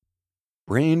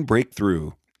Brain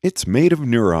breakthrough. It's made of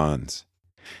neurons.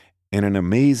 In an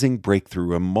amazing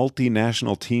breakthrough, a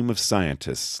multinational team of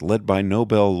scientists, led by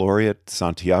Nobel laureate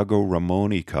Santiago Ramon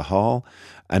y Cajal,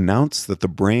 announced that the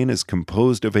brain is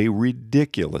composed of a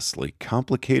ridiculously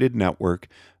complicated network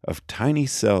of tiny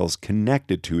cells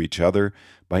connected to each other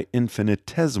by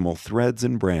infinitesimal threads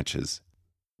and branches.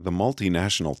 The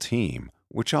multinational team,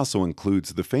 which also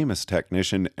includes the famous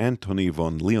technician Antony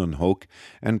von Leeuwenhoek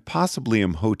and possibly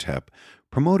Imhotep,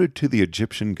 promoted to the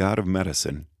Egyptian god of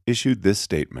medicine, issued this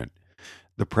statement.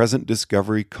 The present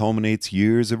discovery culminates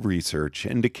years of research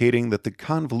indicating that the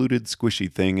convoluted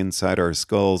squishy thing inside our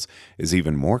skulls is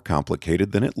even more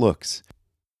complicated than it looks.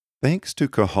 Thanks to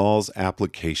Cajal's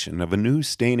application of a new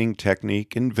staining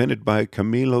technique invented by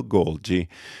Camillo Golgi,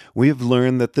 we have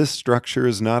learned that this structure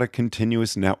is not a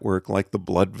continuous network like the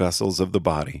blood vessels of the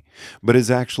body, but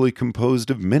is actually composed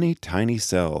of many tiny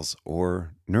cells,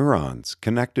 or neurons,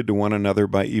 connected to one another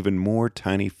by even more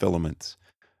tiny filaments.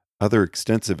 Other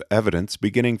extensive evidence,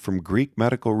 beginning from Greek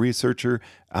medical researcher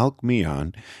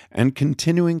Alcmaeon and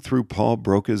continuing through Paul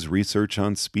Broca's research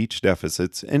on speech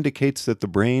deficits, indicates that the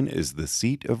brain is the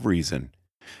seat of reason.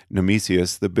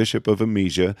 Nemesius, the bishop of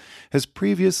Amesia, has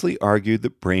previously argued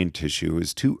that brain tissue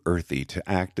is too earthy to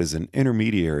act as an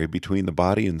intermediary between the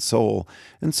body and soul,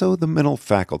 and so the mental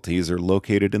faculties are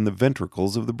located in the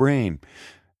ventricles of the brain.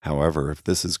 However, if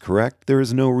this is correct, there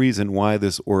is no reason why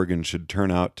this organ should turn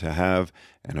out to have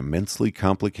an immensely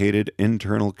complicated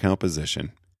internal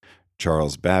composition.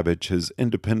 Charles Babbage has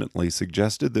independently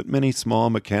suggested that many small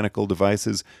mechanical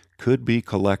devices could be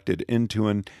collected into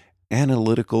an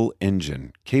analytical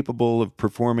engine capable of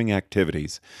performing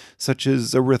activities such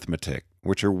as arithmetic,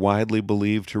 which are widely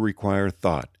believed to require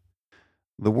thought.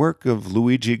 The work of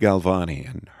Luigi Galvani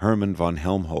and Hermann von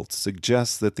Helmholtz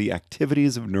suggests that the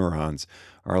activities of neurons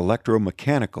are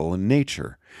electromechanical in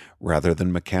nature, rather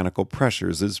than mechanical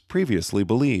pressures as previously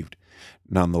believed.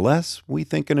 Nonetheless, we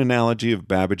think an analogy of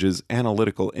Babbage's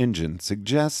analytical engine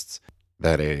suggests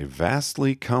that a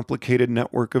vastly complicated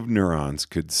network of neurons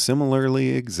could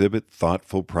similarly exhibit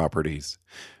thoughtful properties.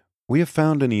 We have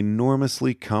found an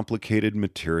enormously complicated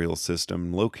material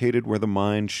system located where the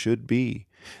mind should be.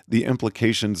 The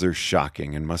implications are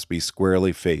shocking and must be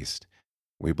squarely faced.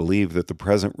 We believe that the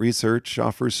present research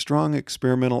offers strong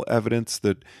experimental evidence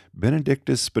that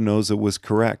Benedictus Spinoza was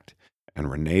correct and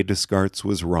René Descartes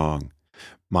was wrong.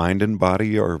 Mind and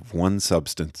body are of one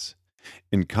substance.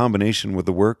 In combination with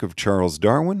the work of Charles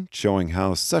Darwin, showing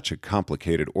how such a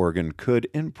complicated organ could,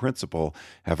 in principle,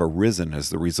 have arisen as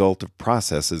the result of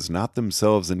processes not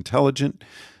themselves intelligent,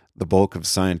 the bulk of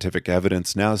scientific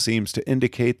evidence now seems to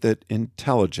indicate that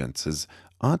intelligence is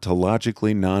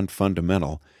ontologically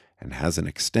non-fundamental and has an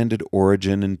extended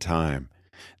origin in time.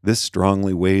 This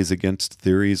strongly weighs against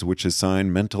theories which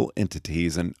assign mental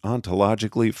entities an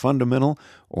ontologically fundamental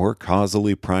or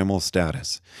causally primal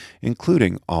status,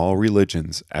 including all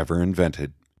religions ever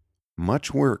invented.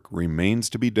 Much work remains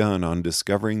to be done on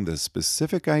discovering the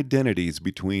specific identities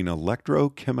between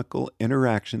electrochemical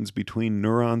interactions between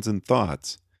neurons and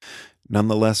thoughts.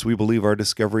 Nonetheless, we believe our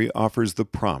discovery offers the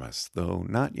promise, though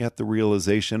not yet the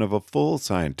realization, of a full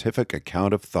scientific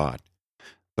account of thought.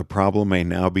 The problem may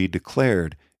now be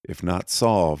declared, if not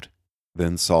solved,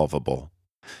 then solvable.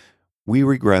 We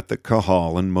regret that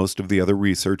Cajal and most of the other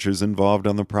researchers involved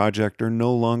on the project are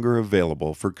no longer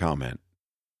available for comment.